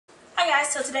Hi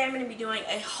guys, so today I'm going to be doing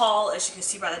a haul, as you can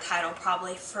see by the title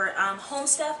probably, for home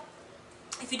stuff.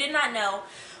 If you did not know,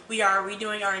 we are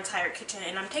redoing our entire kitchen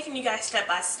and I'm taking you guys step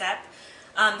by step.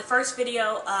 The first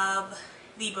video of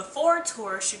the before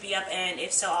tour should be up, and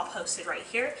if so I'll post it right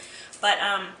here. But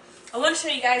I want to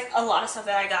show you guys a lot of stuff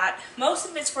that I got. Most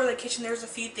of it's for the kitchen. There's a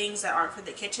few things that aren't for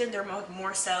the kitchen. They're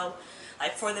more so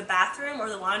like for the bathroom or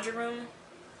the laundry room,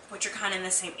 which are kind of in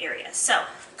the same area. So,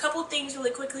 a couple things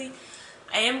really quickly.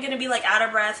 I am going to be like out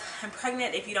of breath. I'm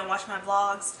pregnant if you don't watch my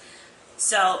vlogs.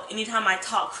 So anytime I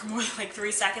talk for more than like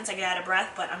 3 seconds I get out of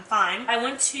breath, but I'm fine. I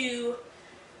went to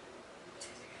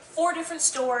 4 different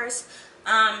stores.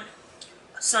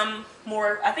 Some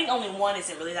more, I think only one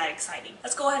isn't really that exciting.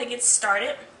 Let's go ahead and get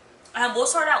started. We'll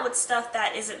start out with stuff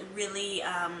that isn't really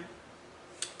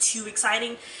too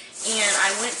exciting. And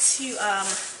I went to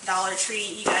Dollar Tree.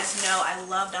 You guys know I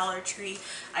love Dollar Tree.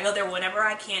 I go there whenever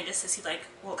I can just to see like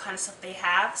what kind of stuff they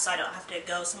have, so I don't have to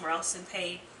go somewhere else and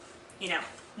pay, you know,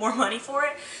 more money for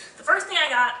it. The first thing I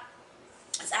got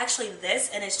is actually this,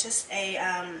 and it's just a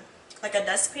like a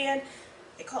dustpan.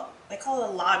 They call it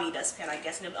a lobby dustpan, I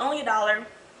guess, and it was only $1.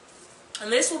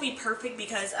 And this will be perfect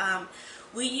because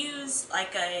we use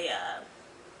like a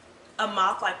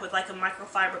mop, like with like a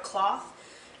microfiber cloth.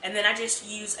 And then I just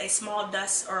use a small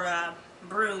dust or a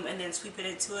broom and then sweep it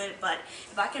into it. But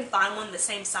if I can find one the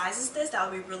same size as this, that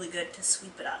would be really good to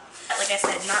sweep it up. Like I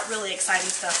said, not really exciting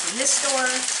stuff in this store.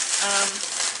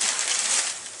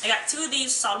 I got 2 of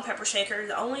these salt and pepper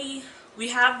shakers. We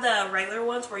have the regular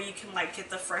ones where you can like get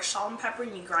the fresh salt and pepper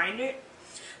and you grind it.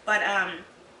 But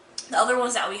the other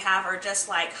ones that we have are just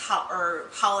like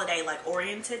holiday like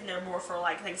oriented, and they're more for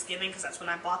like Thanksgiving because that's when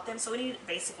I bought them. So we need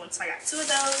basic ones. So I got 2 of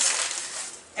those.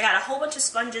 I got a whole bunch of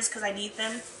sponges because I need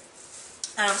them.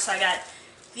 So I got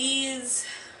these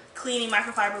cleaning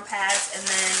microfiber pads, and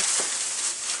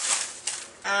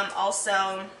then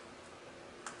also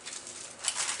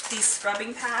these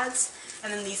scrubbing pads,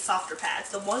 and then these softer pads.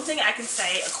 The one thing I can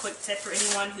say, a quick tip for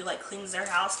anyone who like cleans their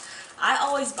house, I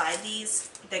always buy these.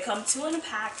 They come 2 in a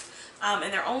pack,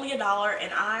 and they're only $1.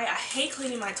 And I hate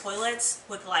cleaning my toilets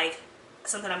with like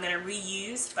something I'm going to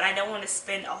reuse, but I don't want to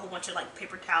spend a whole bunch of like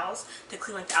paper towels to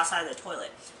clean like the outside of the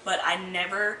toilet. But I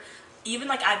never, even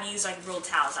like I've used like real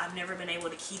towels, I've never been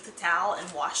able to keep the towel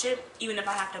and wash it, even if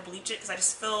I have to bleach it, because I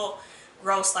just feel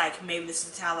gross, like maybe this is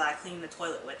the towel that I clean the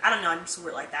toilet with. I don't know, I'm just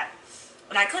weird like that.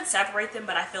 And I could separate them,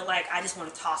 but I feel like I just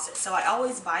want to toss it. So I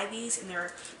always buy these, and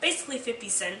they're basically 50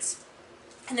 cents.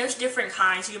 And there's different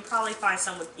kinds. You can probably find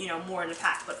some with, you know, more in the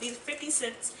pack. But these 50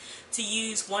 cents to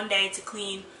use one day to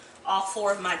clean all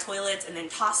 4 of my toilets and then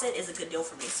toss it is a good deal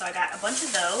for me. So I got a bunch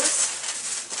of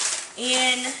those.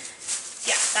 And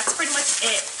yeah, that's pretty much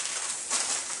it.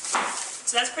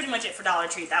 So that's pretty much it for Dollar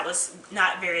Tree. That was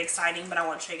not very exciting, but I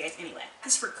want to show you guys anyway.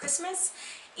 This is for Christmas.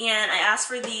 And I asked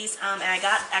for these, and I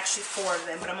got actually 4 of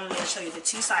them, but I'm only going to show you the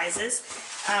 2 sizes.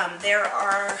 They're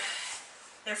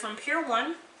from Pier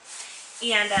 1.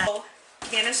 And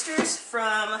canisters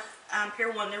from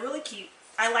Pier 1. They're really cute.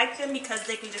 I like them because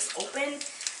they can just open.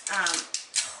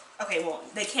 Okay, well,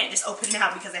 they can't just open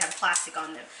now because they have plastic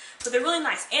on them. But they're really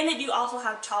nice. And they do also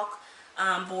have chalk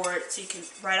board so you can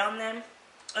write on them.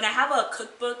 And I have a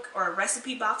cookbook or a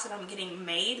recipe box that I'm getting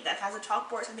made that has a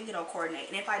chalkboard, so I think it'll coordinate.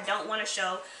 And if I don't want to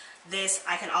show this,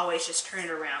 I can always just turn it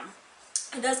around.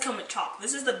 It does come with chalk.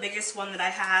 This is the biggest one that I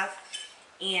have.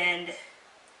 And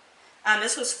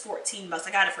this was 14 bucks.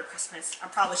 I got it for Christmas. I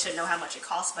probably shouldn't know how much it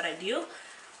costs, but I do.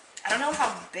 I don't know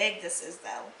how big this is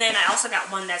though. Then I also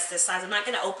got one that's this size. I'm not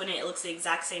going to open it. It looks the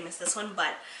exact same as this one,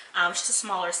 but it's just a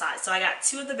smaller size. So I got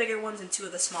 2 of the bigger ones and 2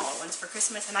 of the smaller ones for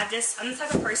Christmas. And I'm the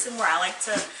type of person where I like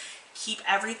to keep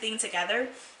everything together.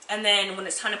 And then when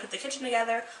it's time to put the kitchen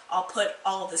together, I'll put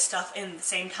all of the stuff in at the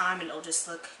same time and it'll just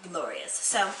look glorious.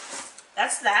 So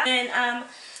that's that. And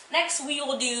next we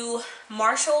will do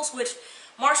Marshalls, which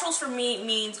Marshalls for me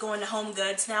means going to Home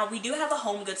Goods. Now, we do have a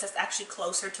Home Goods that's actually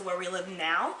closer to where we live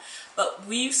now, but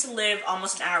we used to live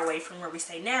almost an hour away from where we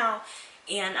stay now,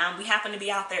 and we happen to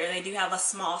be out there, and they do have a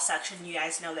small section. You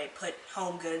guys know they put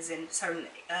Home Goods in certain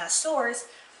stores.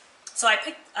 So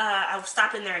I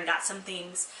stopped in there and got some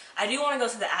things. I do want to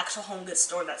go to the actual Home Goods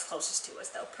store that's closest to us,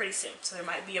 though, pretty soon, so there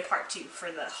might be a part 2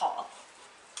 for the haul.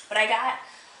 But I got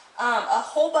a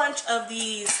whole bunch of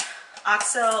these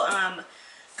OXO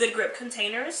Good Grip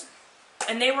containers,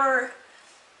 and they were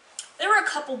a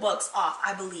couple bucks off,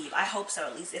 I believe. I hope so,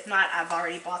 at least. If not, I've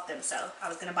already bought them, so I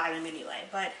was gonna buy them anyway.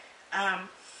 But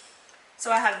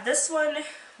so I have this one,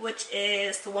 which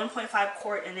is the 1.5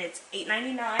 quart, and it's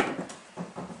 $8.99.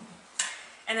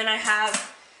 And then I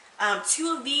have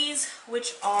 2 of these,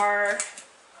 which are,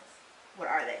 what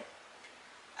are they?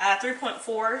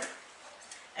 3.4,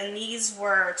 and these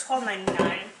were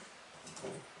 $12.99.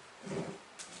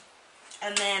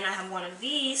 And then I have one of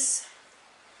these,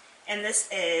 and this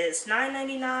is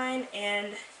 $9.99,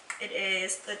 and it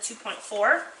is the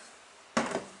 2.4.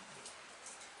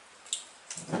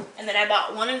 And then I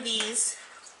bought one of these.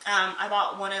 I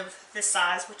bought one of this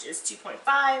size, which is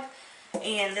 2.5,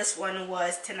 and this one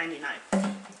was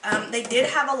 $10.99. They did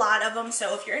have a lot of them,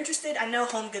 so if you're interested, I know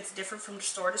Home Goods different from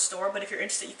store to store, but if you're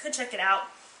interested, you could check it out.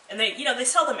 And they, you know, they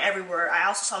sell them everywhere. I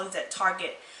also saw these at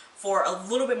Target for a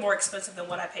little bit more expensive than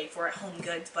what I paid for at Home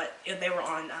Goods, but they were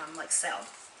on like sale.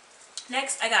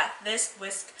 Next, I got this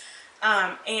whisk,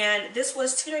 and this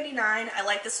was $2.99. I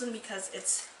like this one because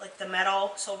it's like the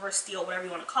metal, silver, steel, whatever you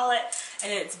want to call it,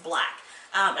 and it's black.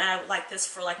 And I like this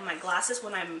for like my glasses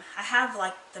when I have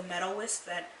like the metal whisk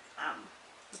that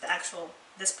with the actual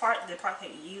the part that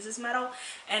you use is metal,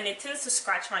 and it tends to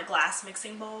scratch my glass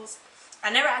mixing bowls. I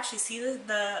never actually see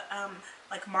the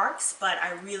like marks, but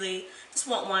I really just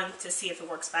want one to see if it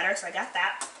works better, so I got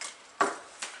that.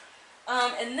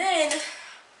 And then,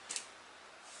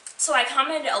 so I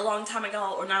commented a long time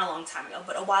ago, or not a long time ago,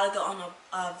 but a while ago on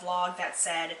a vlog that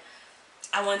said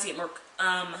I wanted to get more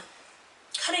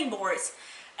cutting boards,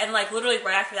 and like literally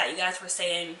right after that you guys were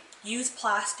saying use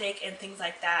plastic and things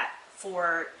like that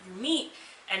for your meat,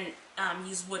 and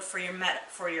use wood for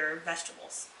your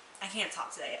vegetables. I can't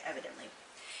talk today, evidently.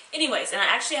 Anyways, and I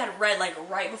actually had read like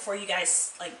right before you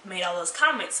guys like made all those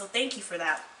comments, so thank you for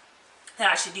that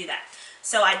I should do that.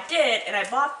 So I did, and I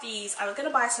bought these. I was gonna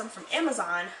buy some from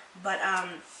Amazon, but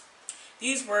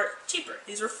these were cheaper.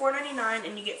 These were $4.99,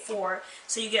 and you get 4.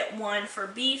 So you get one for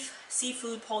beef,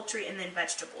 seafood, poultry, and then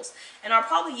vegetables. And I'll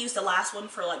probably use the last one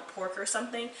for like pork or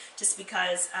something, just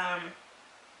because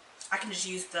I can just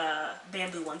use the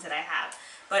bamboo ones that I have.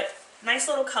 But nice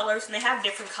little colors, and they have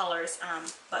different colors.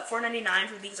 But $4.99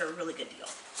 for these are a really good deal.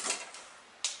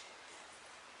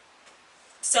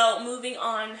 So moving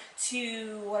on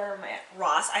to, where am I at?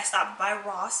 Ross. I stopped by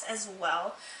Ross as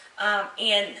well.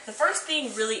 And the first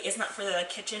thing really is not for the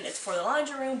kitchen, it's for the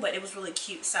laundry room, but it was really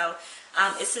cute. So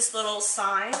it's this little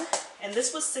sign, and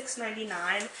this was $6.99,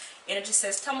 and it just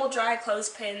says tumble dry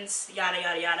clothespins, yada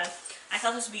yada yada. I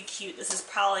thought this would be cute. This is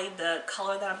probably the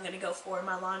color that I'm going to go for in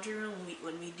my laundry room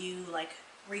when we do like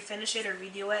refinish it or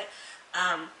redo it.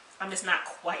 I'm just not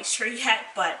quite sure yet,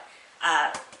 but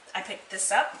I picked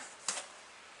this up.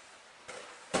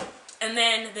 And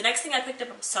then the next thing I picked up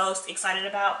I'm so excited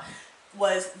about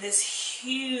was this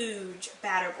huge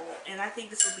batter bowl, and I think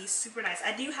this will be super nice.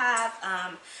 I do have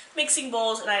mixing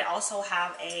bowls, and I also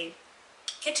have a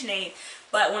KitchenAid,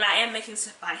 but when I am making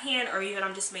stuff by hand, or even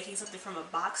I'm just making something from a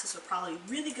box, this would probably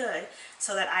be really good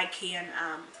so that I can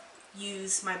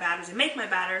use my batters and make my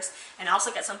batters. And I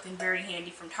also got something very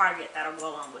handy from Target that'll go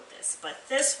along with this. But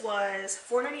this was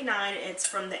 $4.99. It's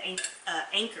from the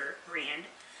Anchor brand,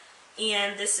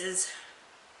 and this is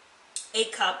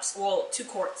 8 cups, well, 2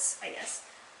 quarts, I guess.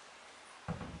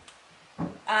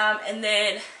 And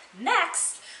then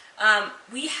next,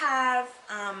 we have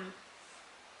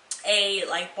a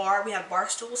like bar. We have bar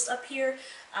stools up here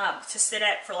to sit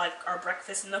at for like our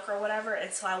breakfast nook or whatever.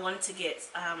 And so I wanted to get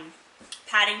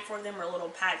padding for them, or little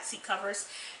pad seat covers.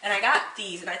 And I got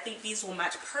these, and I think these will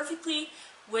match perfectly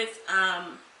with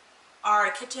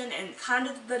our kitchen and kind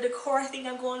of the decor I think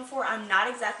I'm going for. I'm not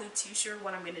exactly too sure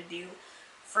what I'm going to do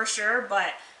for sure,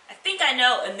 but I think I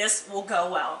know, and this will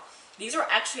go well. These are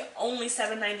actually only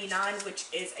 $7.99, which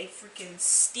is a freaking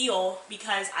steal,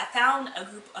 because I found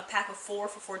a pack of 4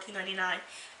 for $14.99 at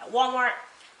Walmart.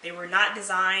 They were not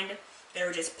designed, they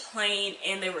were just plain,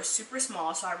 and they were super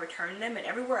small, so I returned them, and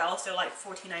everywhere else they're like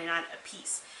 $14.99 a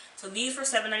piece. So these for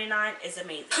 $7.99 is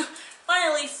amazing.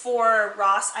 Finally, for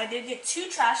Ross, I did get 2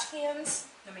 trash cans.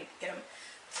 Let me get them.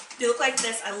 They look like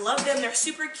this. I love them. They're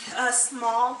super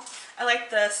small. I like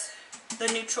the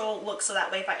neutral look, so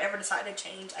that way if I ever decide to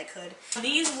change, I could.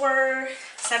 These were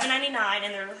 $7.99,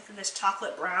 and they're like this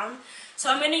chocolate brown.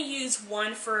 So I'm going to use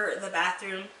one for the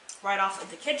bathroom right off of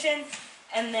the kitchen,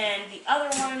 and then the other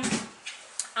one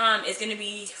is going to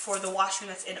be for the washroom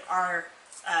that's in our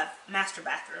master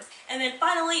bathroom. And then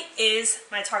finally is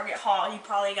my Target haul. You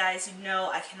probably guys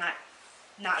know I cannot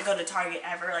not go to Target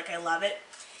ever. Like, I love it.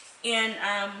 And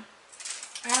I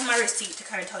have my receipt to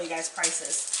kind of tell you guys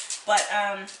prices. But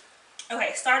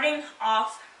okay, starting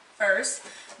off first,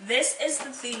 this is the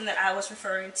thing that I was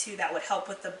referring to that would help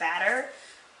with the batter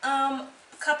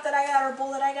cup that I got, or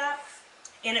bowl that I got.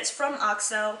 And it's from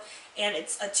OXO, and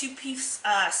it's a 2-piece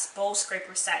bowl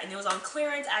scraper set, and it was on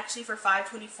clearance actually for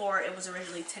 $5.24. It was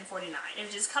originally $10.49, and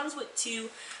it just comes with 2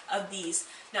 of these.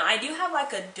 Now I do have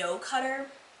like a dough cutter.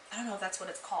 I don't know if that's what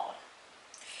it's called.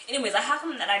 Anyways, I have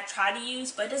one that I've tried to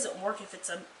use, but it doesn't work if it's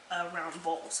a round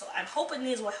bowl. So I'm hoping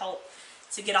these will help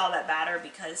to get all that batter,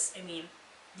 because, I mean,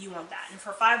 you want that. And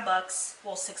for $5,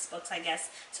 well, $6 I guess,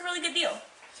 it's a really good deal.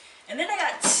 And then I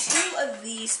got 2 of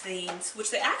these things, which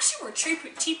they actually were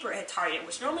cheaper at Target,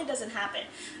 which normally doesn't happen.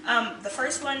 The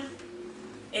first one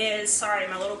is, sorry,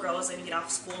 my little girl is going to get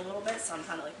off school a little bit, so I'm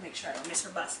trying to like make sure I don't miss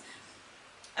her bus.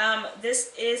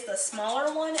 This is the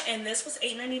smaller one, and this was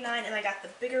 $8.99, and I got the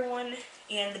bigger one,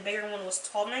 and the bigger one was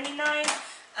 $12.99.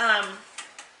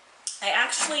 I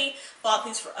actually bought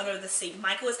these for under the sink.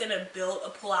 Michael is going to build a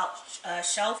pull-out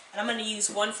shelf, and I'm going to use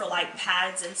one for like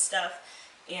pads and stuff,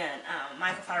 and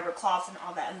microfiber cloth and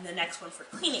all that, and the next one for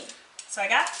cleaning. So I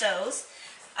got those.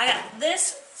 I got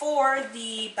this for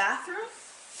the bathroom.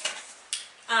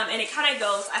 And it kind of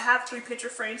goes, I have 3 picture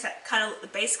frames that kind of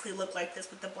basically look like this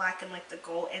with the black and like the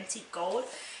gold, antique gold.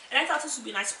 And I thought this would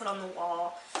be nice to put on the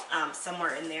wall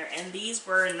somewhere in there. And these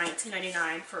were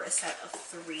 $19.99 for a set of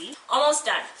 3. Almost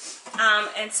done.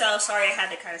 And so, sorry, I had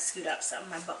to kind of scoot up some.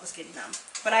 My butt was getting numb.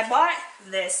 But I bought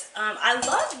this. I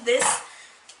love this.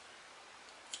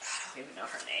 I don't even know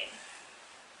her name.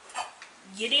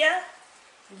 Gita.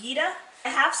 I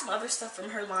have some other stuff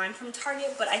from her line from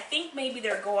Target, but I think maybe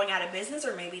they're going out of business,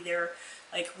 or maybe they're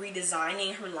like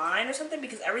redesigning her line or something,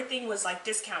 because everything was like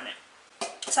discounted.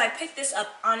 So I picked this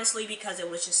up honestly because it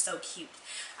was just so cute.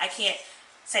 I can't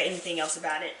say anything else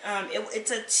about it.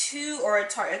 It's a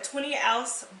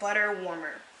 20-ounce butter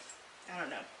warmer. I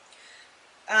don't know.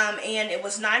 And it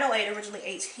was $9.08, originally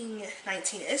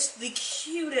 $18.19. It's the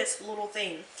cutest little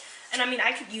thing. And I mean,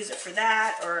 I could use it for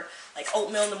that, or like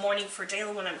oatmeal in the morning for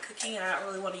Jayla when I'm cooking and I don't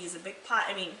really want to use a big pot.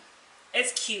 I mean,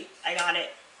 it's cute. I got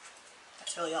it.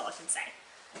 That's really all I can say.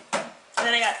 And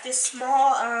then I got this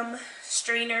small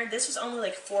strainer. This was only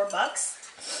like $4,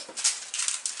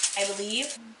 I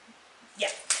believe.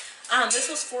 Yeah. This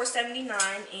was $4.79,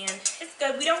 and it's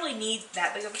good. We don't really need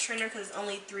that big of a strainer because it's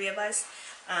only 3 of us.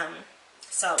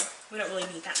 So we don't really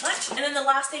need that much. And then the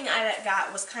last thing I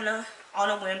got was kind of on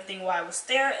a whim thing while I was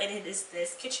there, and it is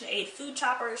this KitchenAid food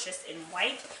chopper. It's just in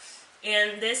white,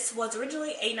 and this was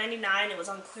originally $8.99. It was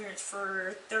on clearance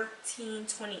for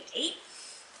 $13.28.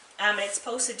 And it's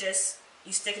supposed to just,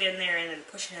 you stick it in there and then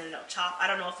push it in and it'll chop. I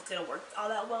don't know if it's going to work all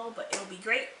that well, but it'll be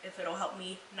great if it'll help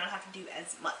me not have to do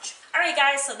as much. Alright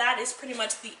guys, so that is pretty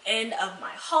much the end of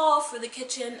my haul for the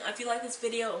kitchen. If you like this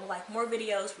video and would like more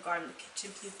videos regarding the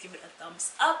kitchen, please give it a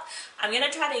thumbs up. I'm going to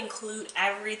try to include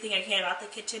everything I can about the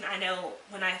kitchen. I know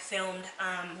when I filmed,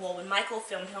 when Michael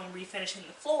filmed him refinishing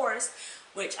the floors,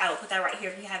 which I will put that right here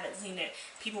if you haven't seen it,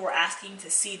 people were asking to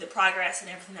see the progress and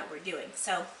everything that we're doing.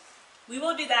 So we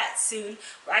will do that soon.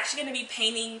 We're actually going to be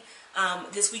painting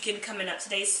this weekend coming up.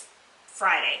 Today's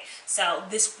Friday. So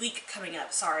this week coming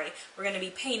up, sorry, we're going to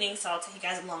be painting, so I'll take you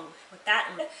guys along with that.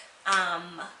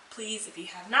 Please, if you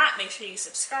have not, make sure you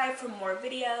subscribe for more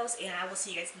videos, and I will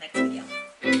see you guys in the next video.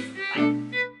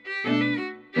 Bye.